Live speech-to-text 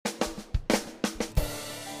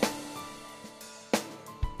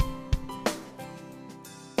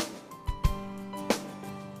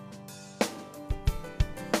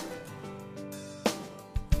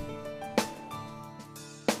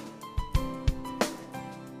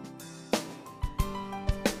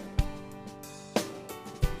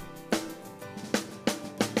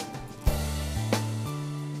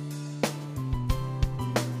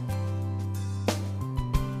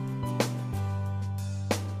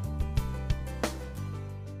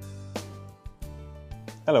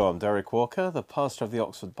Hello, I'm Derek Walker, the pastor of the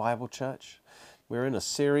Oxford Bible Church. We're in a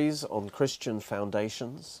series on Christian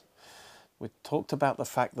foundations. We talked about the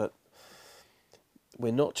fact that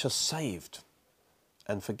we're not just saved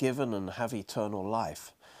and forgiven and have eternal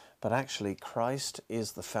life, but actually Christ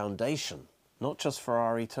is the foundation, not just for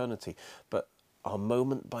our eternity, but our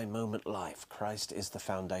moment-by-moment life. Christ is the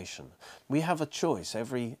foundation. We have a choice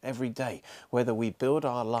every day whether we build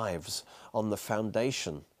our lives on the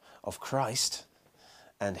foundation of Christ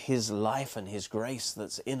and His life and His grace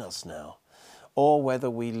that's in us now, or whether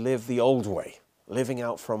we live the old way, living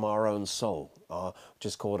out from our own soul, which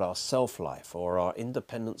is called our self-life or our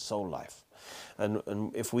independent soul life. And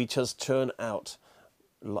if we just turn out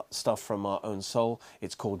stuff from our own soul,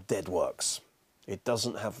 it's called dead works. It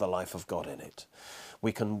doesn't have the life of God in it.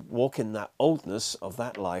 We can walk in that oldness of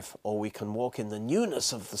that life, or we can walk in the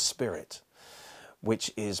newness of the Spirit,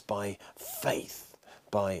 which is by faith,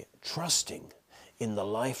 by trusting in the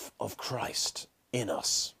life of Christ in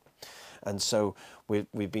us. And so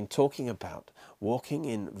we've been talking about walking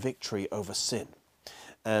in victory over sin.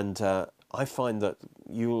 And I find that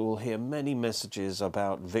you will hear many messages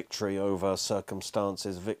about victory over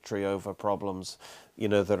circumstances, victory over problems,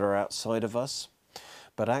 that are outside of us.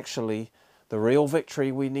 But actually, the real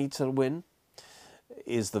victory we need to win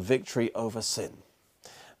is the victory over sin.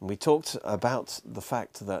 And we talked about the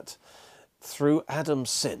fact that through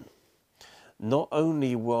Adam's sin, not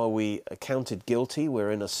only were we accounted guilty,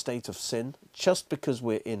 we're in a state of sin just because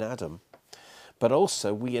we're in Adam, but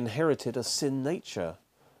also we inherited a sin nature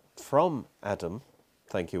from Adam.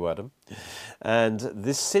 Thank you, Adam. And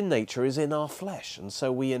this sin nature is in our flesh. And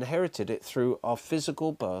so we inherited it through our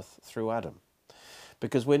physical birth through Adam.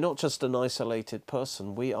 Because we're not just an isolated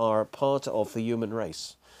person, we are part of the human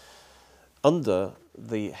race under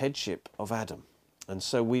the headship of Adam. And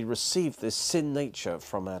so we receive this sin nature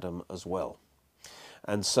from Adam as well.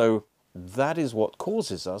 And so that is what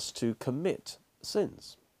causes us to commit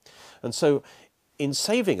sins. And so in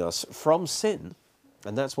saving us from sin,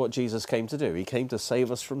 and that's what Jesus came to do. He came to save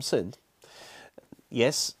us from sin.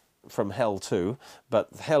 Yes, from hell too, but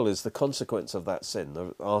hell is the consequence of that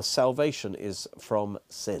sin. Our salvation is from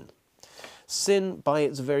sin. Sin, by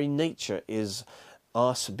its very nature, is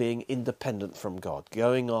us being independent from God,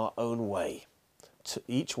 going our own way.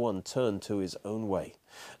 Each one turned to his own way,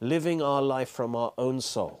 living our life from our own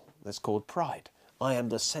soul. That's called pride. I am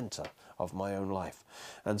the center of my own life.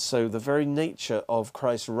 And so the very nature of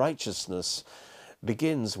Christ's righteousness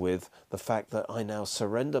begins with the fact that I now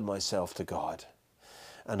surrender myself to God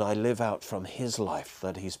and I live out from His life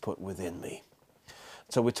that He's put within me.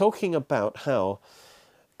 So we're talking about how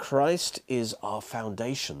Christ is our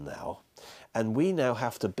foundation now, and we now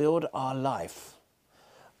have to build our life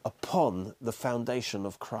upon the foundation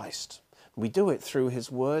of Christ. We do it through His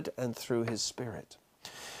Word and through His Spirit.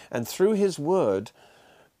 And through His Word,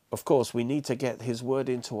 of course, we need to get His Word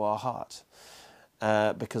into our heart,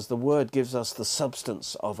 because the Word gives us the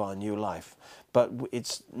substance of our new life. But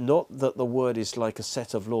it's not that the Word is like a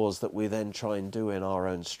set of laws that we then try and do in our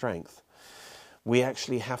own strength. We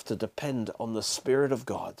actually have to depend on the Spirit of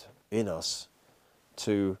God in us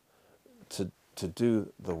to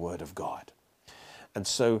do the Word of God. And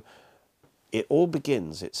so it all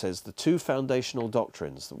begins, it says, the two foundational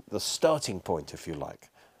doctrines, the starting point, if you like,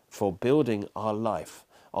 for building our life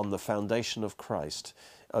on the foundation of Christ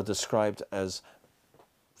are described as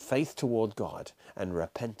faith toward God and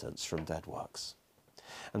repentance from dead works.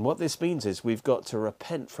 And what this means is we've got to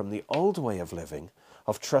repent from the old way of living,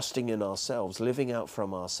 of trusting in ourselves, living out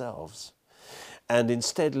from ourselves, and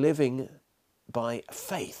instead living by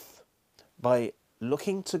faith, by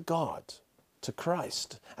looking to God, to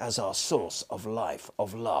Christ as our source of life,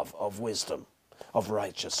 of love, of wisdom, of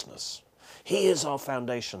righteousness. He is our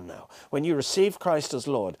foundation now. When you receive Christ as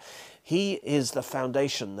Lord, He is the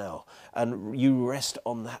foundation now, and you rest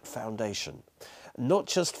on that foundation. Not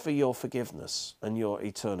just for your forgiveness and your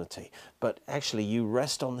eternity, but actually you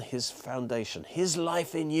rest on His foundation. His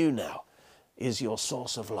life in you now is your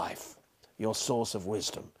source of life, your source of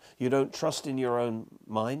wisdom. You don't trust in your own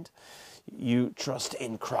mind. You trust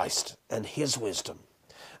in Christ and His wisdom.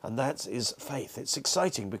 And that is faith. It's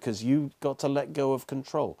exciting because you've got to let go of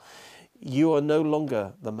control. You are no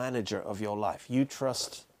longer the manager of your life. You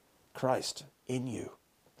trust Christ in you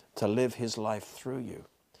to live His life through you.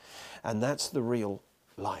 And that's the real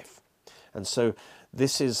life. And so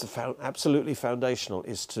this is absolutely foundational,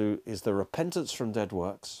 is the repentance from dead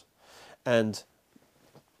works and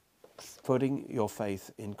putting your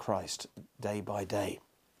faith in Christ day by day.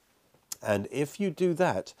 And if you do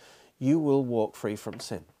that, you will walk free from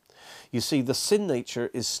sin. You see, the sin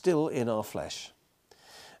nature is still in our flesh.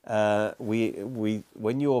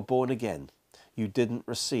 when you were born again, you didn't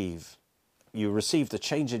receive. You received a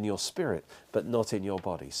change in your spirit, but not in your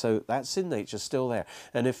body. So that sin nature is still there.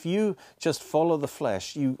 And if you just follow the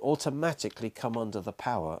flesh, you automatically come under the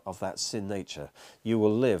power of that sin nature. You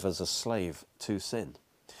will live as a slave to sin.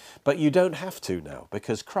 But you don't have to now,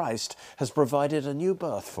 because Christ has provided a new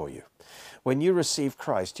birth for you. When you received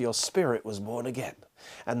Christ, your spirit was born again.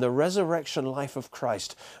 And the resurrection life of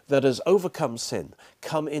Christ that has overcome sin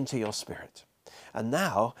come into your spirit. And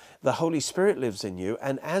now the Holy Spirit lives in you,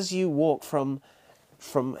 and as you walk from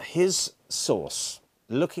His source,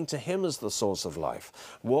 looking to Him as the source of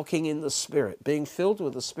life, walking in the Spirit, being filled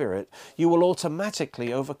with the Spirit, you will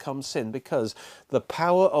automatically overcome sin, because the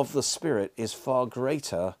power of the Spirit is far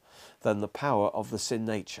greater than the power of the sin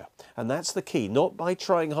nature. And that's the key, not by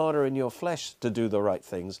trying harder in your flesh to do the right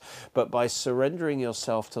things, but by surrendering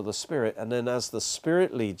yourself to the Spirit, and then as the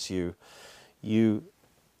Spirit leads you, you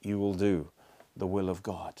will do the will of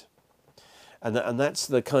God. And that's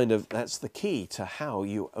the key to how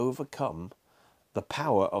you overcome the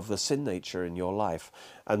power of the sin nature in your life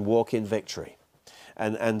and walk in victory.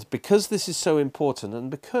 And because this is so important, and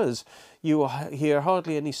because you hear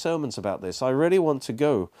hardly any sermons about this, I really want to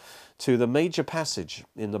go to the major passage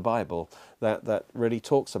in the Bible that really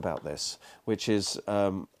talks about this, which is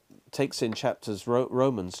takes in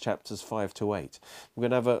Romans chapters 5 to 8. We're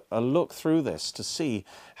going to have a look through this to see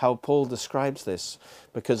how Paul describes this,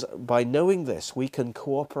 because by knowing this, we can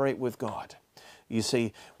cooperate with God. You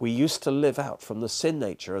see, we used to live out from the sin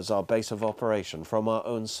nature as our base of operation, from our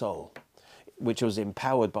own soul, which was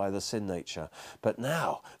empowered by the sin nature. But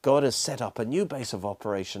now God has set up a new base of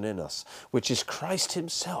operation in us, which is Christ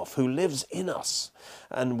Himself, who lives in us.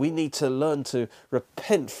 And we need to learn to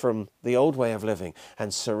repent from the old way of living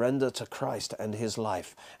and surrender to Christ and His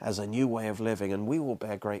life as a new way of living, and we will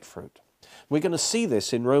bear great fruit. We're going to see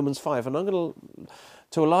this in Romans 5, and I'm going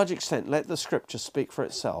to a large extent, let the Scripture speak for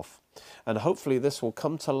itself. And hopefully this will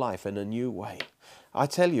come to life in a new way. I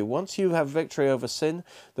tell you, once you have victory over sin,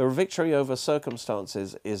 the victory over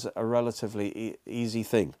circumstances is a relatively easy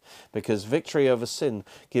thing, because victory over sin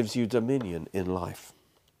gives you dominion in life.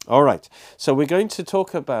 All right, so we're going to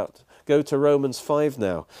go to Romans 5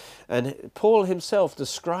 now. And Paul himself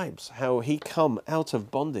describes how he come out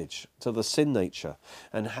of bondage to the sin nature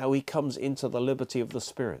and how he comes into the liberty of the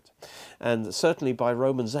Spirit. And certainly by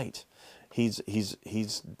Romans 8,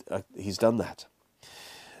 he's done that.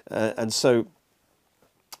 And so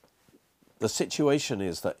the situation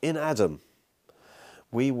is that in Adam,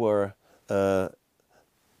 we were, in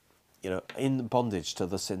bondage to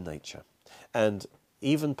the sin nature. And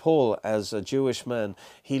even Paul, as a Jewish man,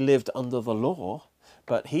 he lived under the law,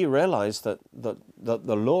 but he realized that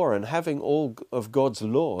the law and having all of God's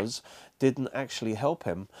laws didn't actually help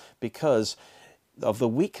him, because of the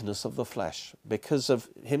weakness of the flesh, because of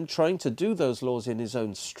him trying to do those laws in his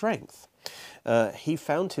own strength. He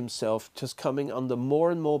found himself just coming under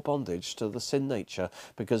more and more bondage to the sin nature,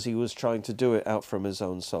 because he was trying to do it out from his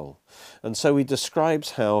own soul. And so he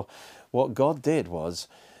describes how what God did was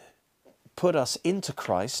put us into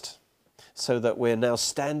Christ, so that we're now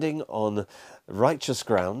standing on righteous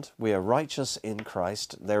ground. We are righteous in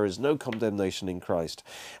Christ. There is no condemnation in Christ.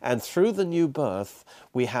 And through the new birth,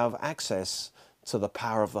 we have access to the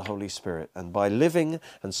power of the Holy Spirit. And by living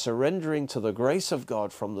and surrendering to the grace of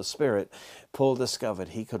God from the Spirit, Paul discovered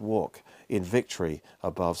he could walk in victory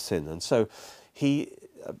above sin. And so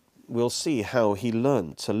we'll see how he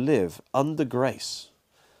learned to live under grace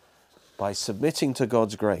by submitting to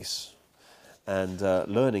God's grace and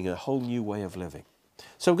learning a whole new way of living.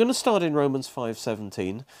 So we're going to start in Romans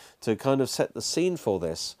 5:17 to kind of set the scene for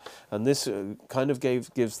this. And this kind of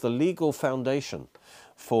gives the legal foundation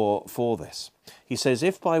for this. He says,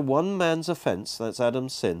 if by one man's offence, that's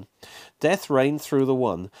Adam's sin, death reigned through the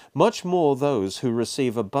one, much more those who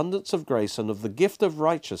receive abundance of grace and of the gift of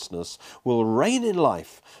righteousness will reign in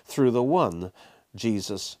life through the one,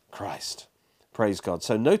 Jesus Christ. Praise God.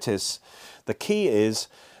 So notice, the key is,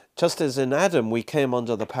 just as in Adam we came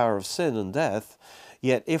under the power of sin and death,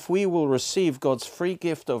 yet if we will receive God's free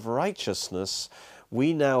gift of righteousness,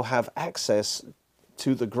 we now have access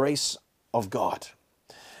to the grace of God.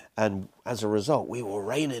 And as a result, we will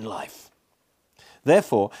reign in life.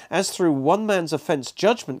 Therefore, as through one man's offence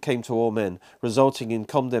judgment came to all men, resulting in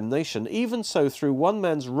condemnation, even so through one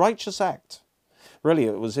man's righteous act. Really,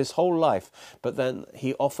 it was his whole life, but then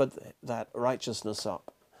he offered that righteousness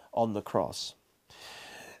up on the cross.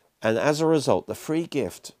 And as a result, the free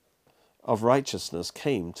gift of righteousness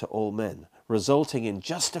came to all men, resulting in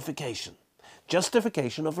justification.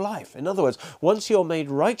 justification of life. In other words, once you're made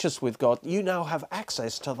righteous with God, you now have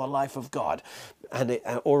access to the life of God. And it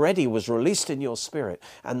already was released in your spirit.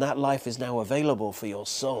 And that life is now available for your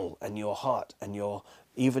soul and your heart and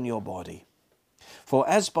even your body. For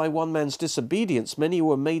as by one man's disobedience many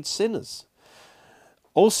were made sinners,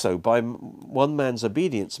 also by one man's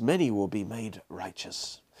obedience many will be made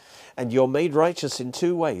righteous. And you're made righteous in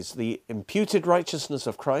two ways. The imputed righteousness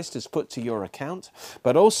of Christ is put to your account,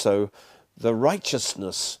 but also the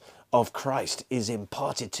righteousness of Christ is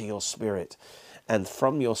imparted to your spirit, and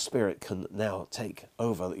from your spirit can now take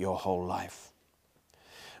over your whole life.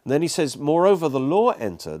 And then he says, moreover, the law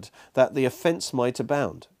entered that the offence might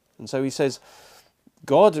abound. And so he says,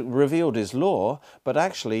 God revealed his law, but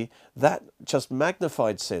actually that just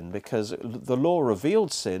magnified sin, because the law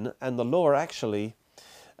revealed sin, and the law actually,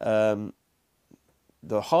 the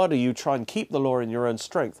harder you try and keep the law in your own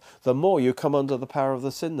strength, the more you come under the power of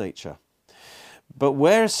the sin nature. But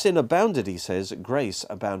where sin abounded, he says, grace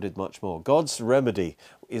abounded much more. God's remedy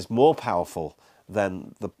is more powerful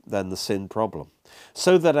than the sin problem.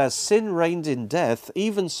 So that as sin reigned in death,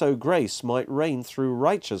 even so grace might reign through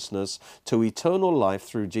righteousness to eternal life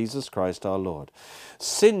through Jesus Christ our Lord.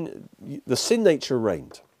 The sin nature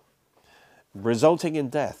reigned, resulting in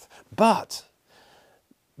death. But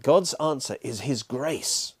God's answer is his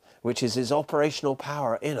grace, which is his operational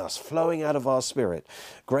power in us, flowing out of our spirit.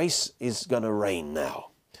 Grace is going to reign now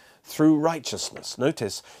through righteousness.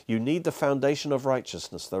 Notice, you need the foundation of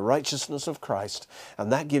righteousness, the righteousness of Christ,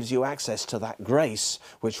 and that gives you access to that grace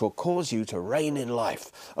which will cause you to reign in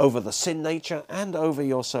life over the sin nature and over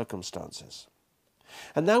your circumstances.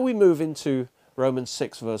 And now we move into Romans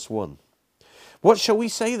 6 verse 1. What shall we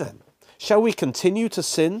say then? Shall we continue to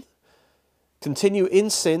sin? Continue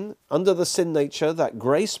in sin under the sin nature that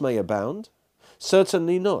grace may abound?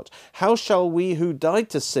 Certainly not. How shall we who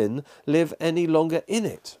died to sin live any longer in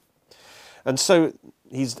it? And so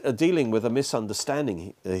he's dealing with a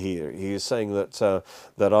misunderstanding here. He is saying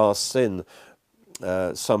that our sin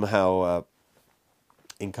somehow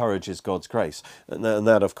encourages God's grace. And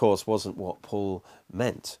that, of course, wasn't what Paul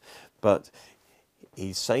meant. But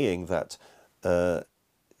he's saying that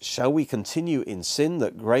shall we continue in sin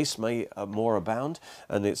that grace may more abound?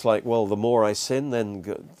 And it's like, well, the more I sin, then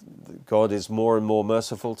God is more and more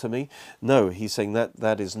merciful to me. No, he's saying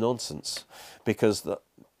that is nonsense, because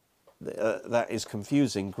that is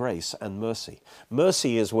confusing grace and mercy.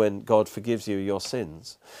 Mercy is when God forgives you your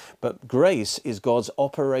sins, but grace is God's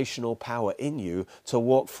operational power in you to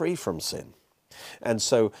walk free from sin. And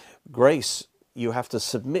so grace, you have to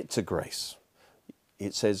submit to grace.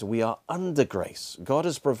 It says we are under grace. God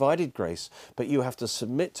has provided grace, but you have to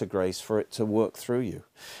submit to grace for it to work through you.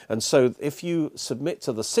 And so if you submit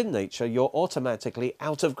to the sin nature, you're automatically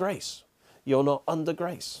out of grace. You're not under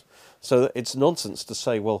grace. So it's nonsense to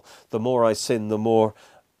say, well, the more I sin, the more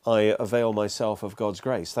I avail myself of God's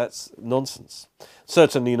grace. That's nonsense.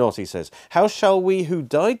 Certainly not, he says. How shall we who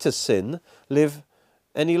died to sin live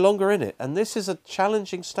any longer in it? And this is a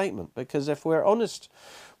challenging statement, because if we're honest,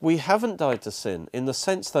 we haven't died to sin, in the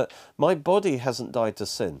sense that my body hasn't died to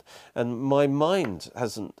sin, and my mind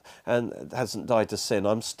hasn't died to sin.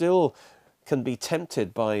 I'm still can be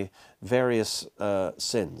tempted by various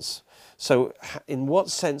sins. So in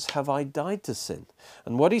what sense have I died to sin?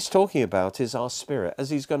 And what he's talking about is our spirit,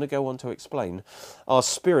 as he's going to go on to explain. Our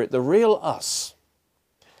spirit, the real us,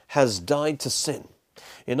 has died to sin.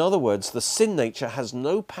 In other words, the sin nature has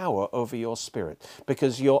no power over your spirit,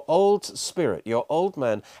 because your old spirit, your old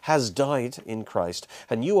man, has died in Christ,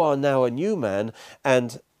 and you are now a new man,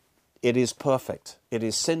 and it is perfect, it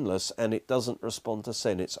is sinless, and it doesn't respond to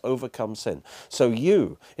sin. It's overcome sin. So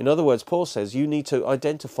you, in other words, Paul says, you need to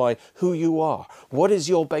identify who you are. What is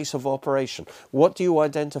your base of operation? What do you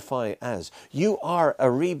identify as? You are a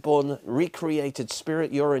reborn, recreated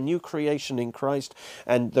spirit. You're a new creation in Christ,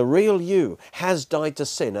 and the real you has died to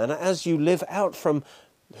sin. And as you live out from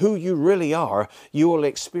who you really are, you will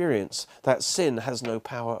experience that sin has no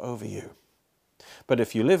power over you. But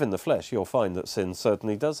if you live in the flesh, you'll find that sin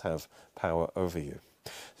certainly does have power over you.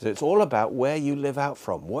 So it's all about where you live out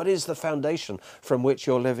from. What is the foundation from which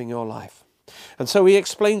you're living your life? And so he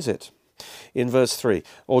explains it in verse 3.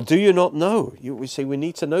 Or do you not know? We see we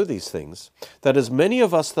need to know these things. That as many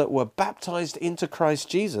of us that were baptized into Christ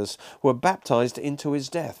Jesus were baptized into his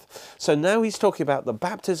death. So now he's talking about the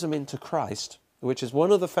baptism into Christ, which is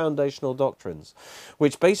one of the foundational doctrines,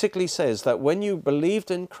 which basically says that when you believed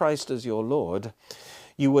in Christ as your Lord,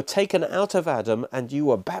 you were taken out of Adam and you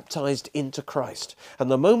were baptized into Christ. And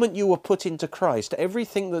the moment you were put into Christ,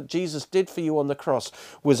 everything that Jesus did for you on the cross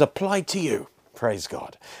was applied to you Praise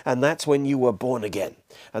God. And that's when you were born again.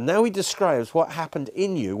 And now he describes what happened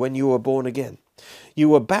in you when you were born again. You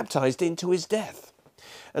were baptized into his death.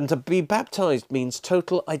 And to be baptized means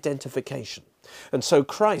total identification. And so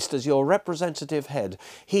Christ, as your representative head,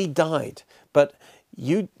 he died, but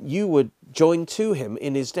you were joined to him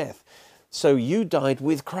in his death. So you died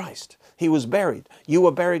with Christ. He was buried. You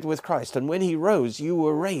were buried with Christ. And when he rose, you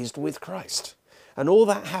were raised with Christ. And all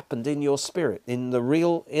that happened in your spirit, in the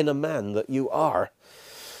real inner man that you are.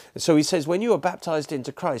 So he says, when you were baptized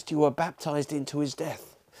into Christ, you were baptized into his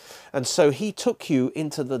death. And so he took you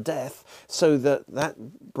into the death so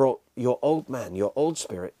that brought your old man, your old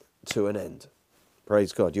spirit, to an end.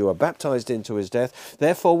 Praise God. You were baptized into his death.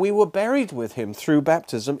 Therefore, we were buried with him through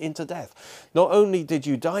baptism into death. Not only did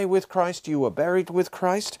you die with Christ, you were buried with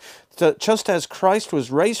Christ. Just as Christ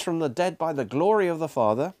was raised from the dead by the glory of the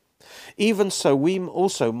Father, even so we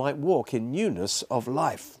also might walk in newness of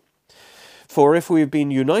life. For if we have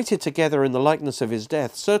been united together in the likeness of his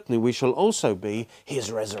death, certainly we shall also be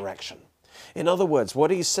his resurrection. In other words,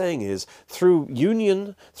 what he's saying is, through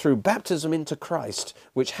union, through baptism into Christ,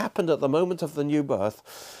 which happened at the moment of the new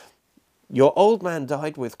birth, your old man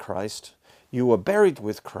died with Christ, you were buried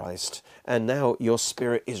with Christ, and now your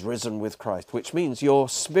spirit is risen with Christ, which means your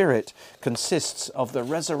spirit consists of the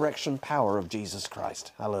resurrection power of Jesus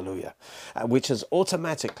Christ. Hallelujah. Which has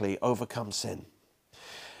automatically overcome sin.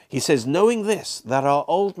 He says, knowing this, that our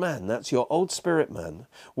old man, that's your old spirit man,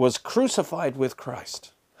 was crucified with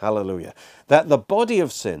Christ. Hallelujah. That the body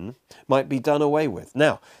of sin might be done away with.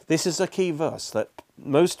 Now, this is a key verse that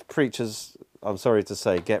most preachers, I'm sorry to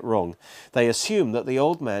say, get wrong. They assume that the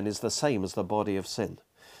old man is the same as the body of sin.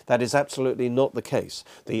 That is absolutely not the case.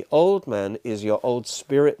 The old man is your old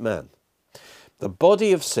spirit man. The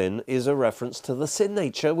body of sin is a reference to the sin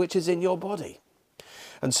nature which is in your body.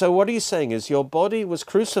 And so what he's saying is your body was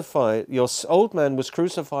crucified, your old man was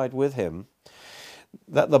crucified with him,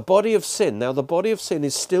 that the body of sin, now the body of sin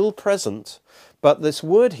is still present, but this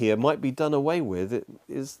word here might be done away with. It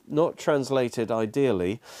is not translated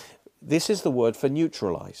ideally. This is the word for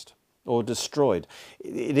neutralized or destroyed.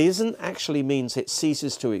 It isn't actually means it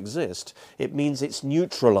ceases to exist. It means it's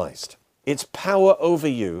neutralized. Its power over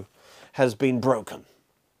you has been broken.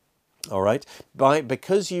 All right?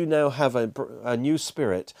 Because you now have a new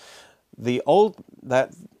spirit,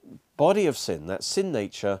 that body of sin, that sin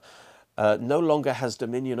nature, no longer has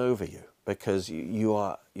dominion over you, because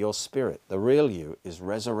your spirit, the real you, is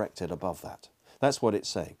resurrected above that. That's what it's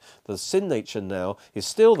saying. The sin nature now is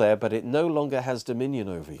still there, but it no longer has dominion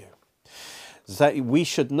over you. That we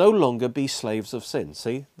should no longer be slaves of sin.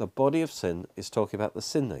 See, the body of sin is talking about the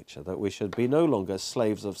sin nature, that we should be no longer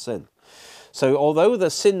slaves of sin. So although the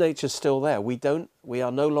sin nature is still there, we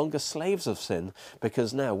are no longer slaves of sin,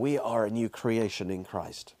 because now we are a new creation in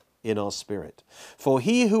Christ, in our spirit. For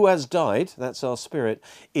he who has died, that's our spirit,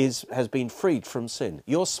 has been freed from sin.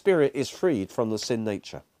 Your spirit is freed from the sin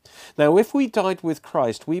nature. Now, if we died with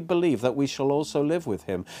Christ, we believe that we shall also live with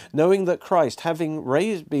him, knowing that Christ, having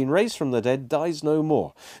been raised from the dead, dies no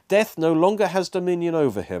more. Death no longer has dominion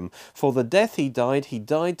over him. For the death he died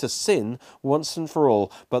to sin once and for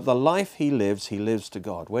all, but the life he lives to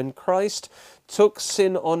God. When Christ took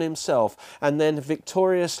sin on himself and then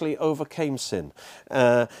victoriously overcame sin,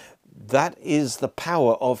 that is the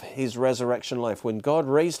power of his resurrection life. When God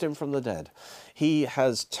raised him from the dead, he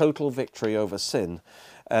has total victory over sin,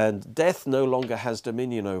 and death no longer has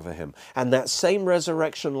dominion over him. And that same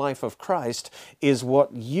resurrection life of Christ is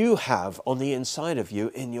what you have on the inside of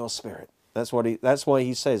you in your spirit. That's why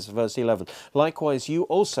he says, verse 11, likewise you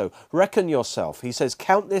also reckon yourself. He says,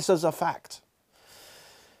 count this as a fact.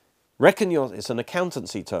 It's an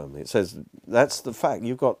accountancy term. It says, that's the fact.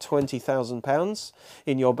 You've got £20,000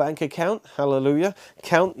 in your bank account. Hallelujah.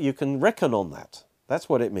 You can reckon on that. That's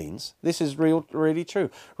what it means. This is really true.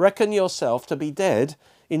 Reckon yourself to be dead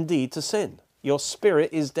indeed to sin. Your spirit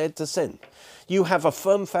is dead to sin. You have a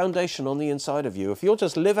firm foundation on the inside of you. If you'll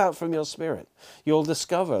just live out from your spirit, you'll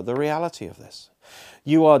discover the reality of this.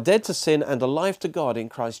 You are dead to sin and alive to God in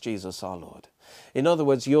Christ Jesus our Lord. In other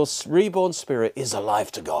words, your reborn spirit is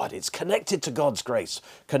alive to God. It's connected to God's grace,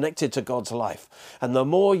 connected to God's life. And the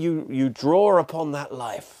more you draw upon that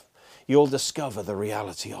life, you'll discover the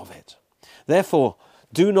reality of it. Therefore,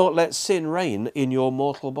 do not let sin reign in your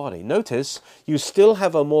mortal body. Notice, you still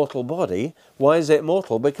have a mortal body. Why is it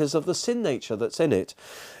mortal? Because of the sin nature that's in it.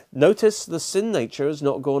 Notice the sin nature has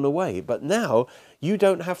not gone away, but now you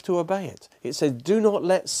don't have to obey it. It says, do not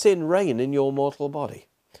let sin reign in your mortal body.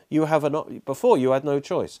 Before you had no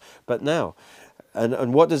choice, but now.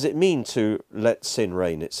 And what does it mean to let sin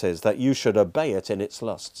reign? It says that you should obey it in its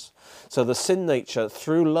lusts. So the sin nature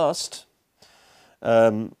through lust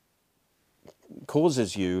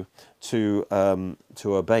causes you to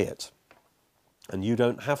obey it. And you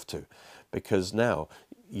don't have to, because now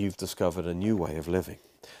you've discovered a new way of living.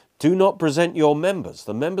 Do not present your members,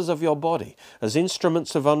 the members of your body, as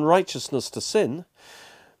instruments of unrighteousness to sin,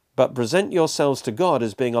 but present yourselves to God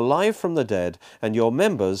as being alive from the dead, and your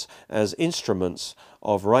members as instruments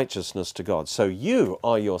of righteousness to God. So you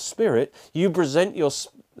are your spirit. You present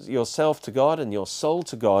yourself to God and your soul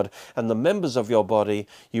to God, and the members of your body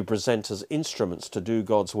you present as instruments to do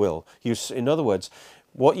God's will. In other words,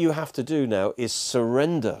 what you have to do now is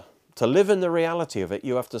surrender. To live in the reality of it,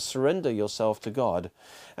 you have to surrender yourself to God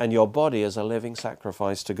and your body as a living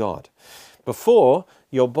sacrifice to God. Before,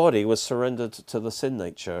 your body was surrendered to the sin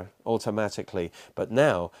nature automatically, but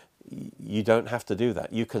now you don't have to do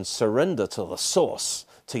that. You can surrender to the source,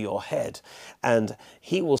 to your head, and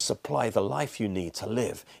He will supply the life you need to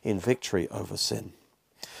live in victory over sin.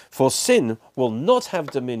 For sin will not have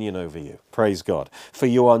dominion over you, praise God. For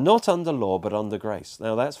you are not under law, but under grace.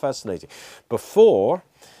 Now that's fascinating. Before,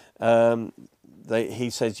 he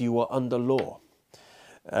says you were under law.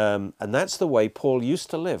 And that's the way Paul used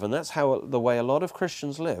to live, and that's the way a lot of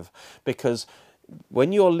Christians live, because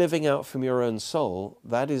when you're living out from your own soul,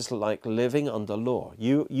 that is like living under law.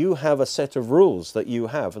 You have a set of rules that you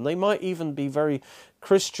have, and they might even be very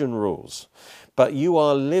Christian rules, but you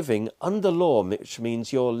are living under law, which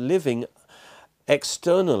means you're living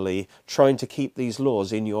externally trying to keep these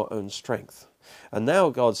laws in your own strength. And now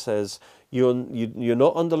God says, you're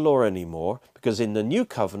not under law anymore, because in the new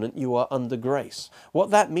covenant you are under grace. What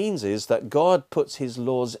that means is that God puts His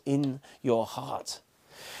laws in your heart,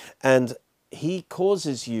 and He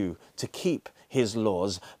causes you to keep His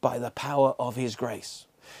laws by the power of His grace.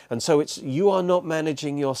 And so you are not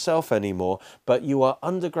managing yourself anymore, but you are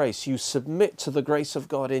under grace. You submit to the grace of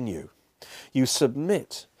God in you. You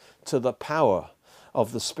submit to the power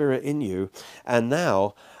of the Spirit in you, and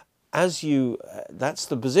now that's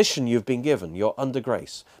the position you've been given. You're under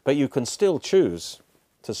grace, but you can still choose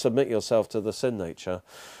to submit yourself to the sin nature,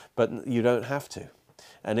 but you don't have to.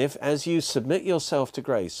 And as you submit yourself to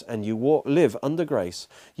grace and you live under grace,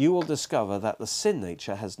 you will discover that the sin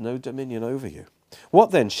nature has no dominion over you.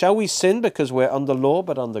 What then? Shall we sin because we're under law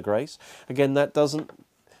but under grace? Again, that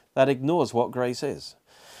ignores what grace is.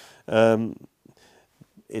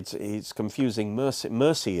 It's confusing.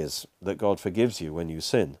 Mercy is that God forgives you when you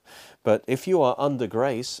sin. But if you are under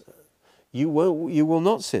grace, you will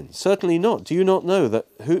not sin. Certainly not. Do you not know that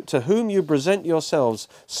to whom you present yourselves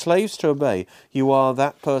slaves to obey, you are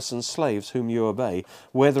that person's slaves whom you obey,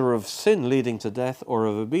 whether of sin leading to death or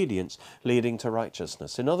of obedience leading to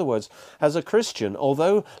righteousness? In other words, as a Christian,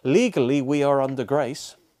 although legally we are under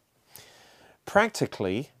grace,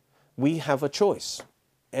 practically we have a choice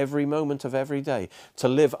every moment of every day to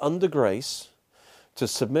live under grace, to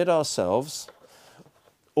submit ourselves,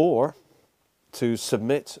 or to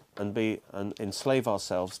submit and enslave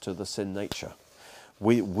ourselves to the sin nature.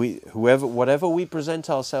 Whatever we present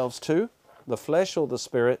ourselves to, the flesh or the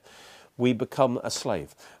spirit, we become a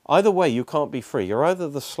slave. Either way, you can't be free. You're either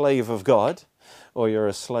the slave of God, or you're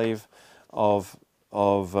a slave of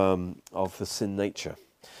the sin nature.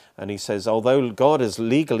 And he says, although God has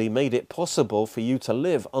legally made it possible for you to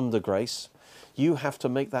live under grace, you have to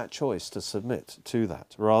make that choice to submit to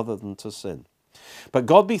that rather than to sin. But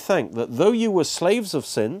God be thanked that though you were slaves of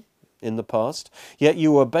sin in the past, yet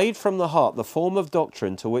you obeyed from the heart the form of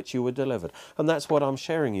doctrine to which you were delivered. And that's what I'm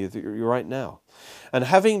sharing you right now. And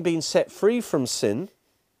having been set free from sin,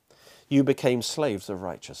 you became slaves of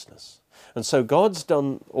righteousness. And so God's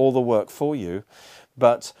done all the work for you,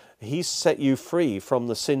 but He's set you free from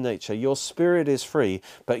the sin nature. Your spirit is free,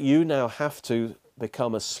 but you now have to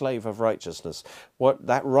become a slave of righteousness.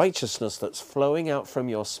 That righteousness that's flowing out from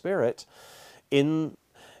your spirit in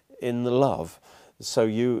the love. So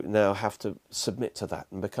you now have to submit to that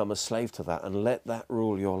and become a slave to that and let that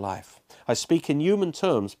rule your life. I speak in human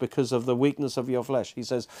terms because of the weakness of your flesh. He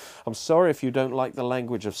says, I'm sorry if you don't like the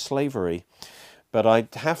language of slavery, but I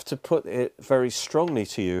have to put it very strongly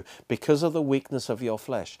to you because of the weakness of your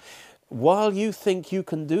flesh. While you think you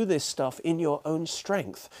can do this stuff in your own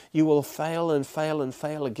strength, you will fail and fail and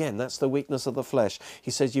fail again. That's the weakness of the flesh.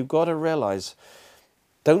 He says you've got to realize,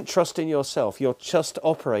 don't trust in yourself. You'll just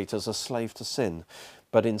operate as a slave to sin.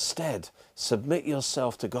 But instead, submit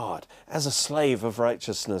yourself to God as a slave of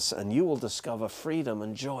righteousness, and you will discover freedom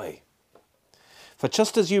and joy. For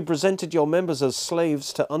just as you presented your members as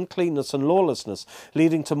slaves to uncleanness and lawlessness,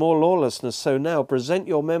 leading to more lawlessness, so now present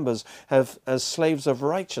your members as slaves of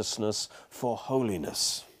righteousness for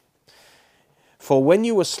holiness. For when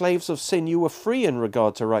you were slaves of sin, you were free in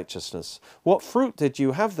regard to righteousness. What fruit did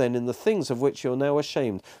you have then in the things of which you're now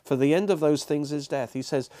ashamed? For the end of those things is death. He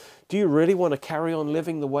says, do you really want to carry on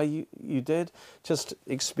living the way you did? Just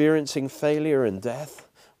experiencing failure and death?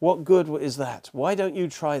 What good is that? Why don't you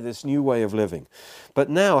try this new way of living? But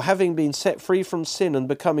now, having been set free from sin and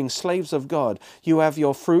becoming slaves of God, you have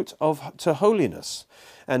your fruit to holiness,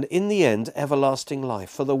 and in the end, everlasting life.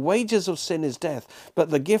 For the wages of sin is death, but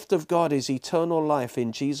the gift of God is eternal life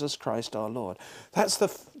in Jesus Christ our Lord. That's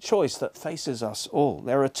the choice that faces us all.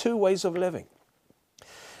 There are two ways of living.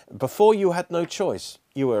 Before you had no choice.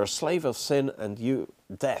 You were a slave of sin and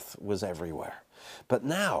death was everywhere. But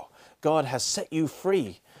now, God has set you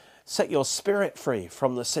free, set your spirit free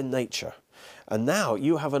from the sin nature. And now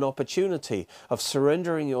you have an opportunity of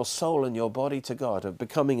surrendering your soul and your body to God, of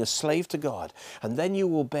becoming a slave to God. And then you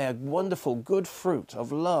will bear wonderful good fruit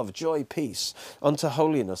of love, joy, peace unto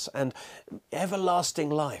holiness and everlasting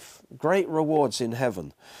life, great rewards in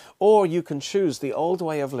heaven. Or you can choose the old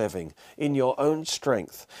way of living in your own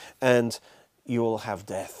strength and you will have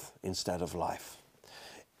death instead of life.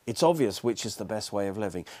 It's obvious which is the best way of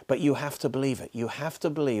living, but you have to believe it. You have to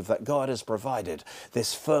believe that God has provided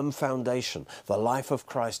this firm foundation, the life of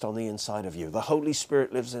Christ on the inside of you. The Holy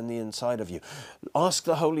Spirit lives in the inside of you. Ask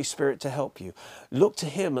the Holy Spirit to help you. Look to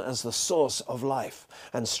Him as the source of life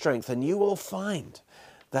and strength, and you will find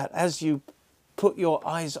that as you put your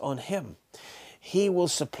eyes on Him, He will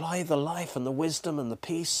supply the life and the wisdom and the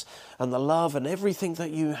peace and the love and everything that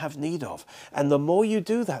you have need of. And the more you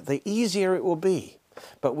do that, the easier it will be.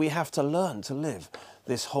 But we have to learn to live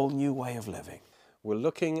this whole new way of living. We're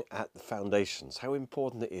looking at the foundations, how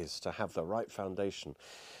important it is to have the right foundation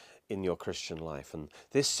in your Christian life. And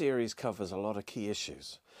this series covers a lot of key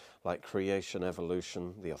issues like creation,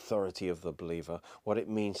 evolution, the authority of the believer, what it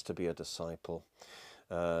means to be a disciple,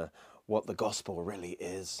 what the gospel really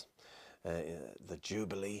is, the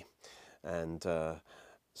Jubilee, and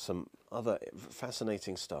some other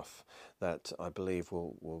fascinating stuff that I believe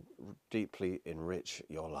will deeply enrich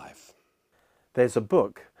your life. There's a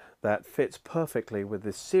book that fits perfectly with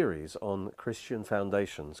this series on Christian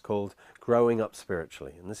foundations called Growing Up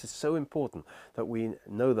Spiritually. And this is so important that we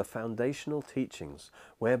know the foundational teachings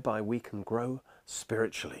whereby we can grow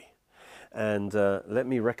spiritually. And let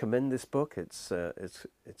me recommend this book. It's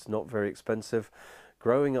not very expensive.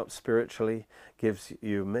 Growing Up Spiritually gives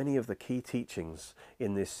you many of the key teachings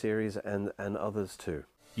in this series and others too.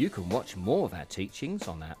 You can watch more of our teachings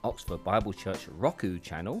on our Oxford Bible Church Roku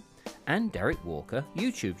channel and Derek Walker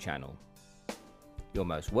YouTube channel. You're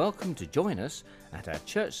most welcome to join us at our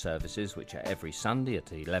church services, which are every Sunday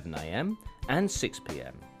at 11 a.m. and 6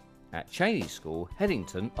 p.m. at Cheney School,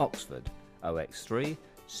 Headington, Oxford, OX3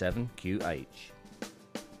 7QH.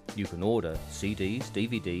 You can order CDs,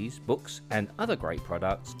 DVDs, books and other great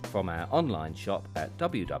products from our online shop at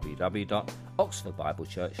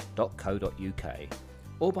www.oxfordbiblechurch.co.uk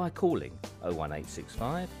or by calling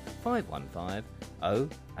 01865 515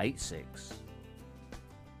 086.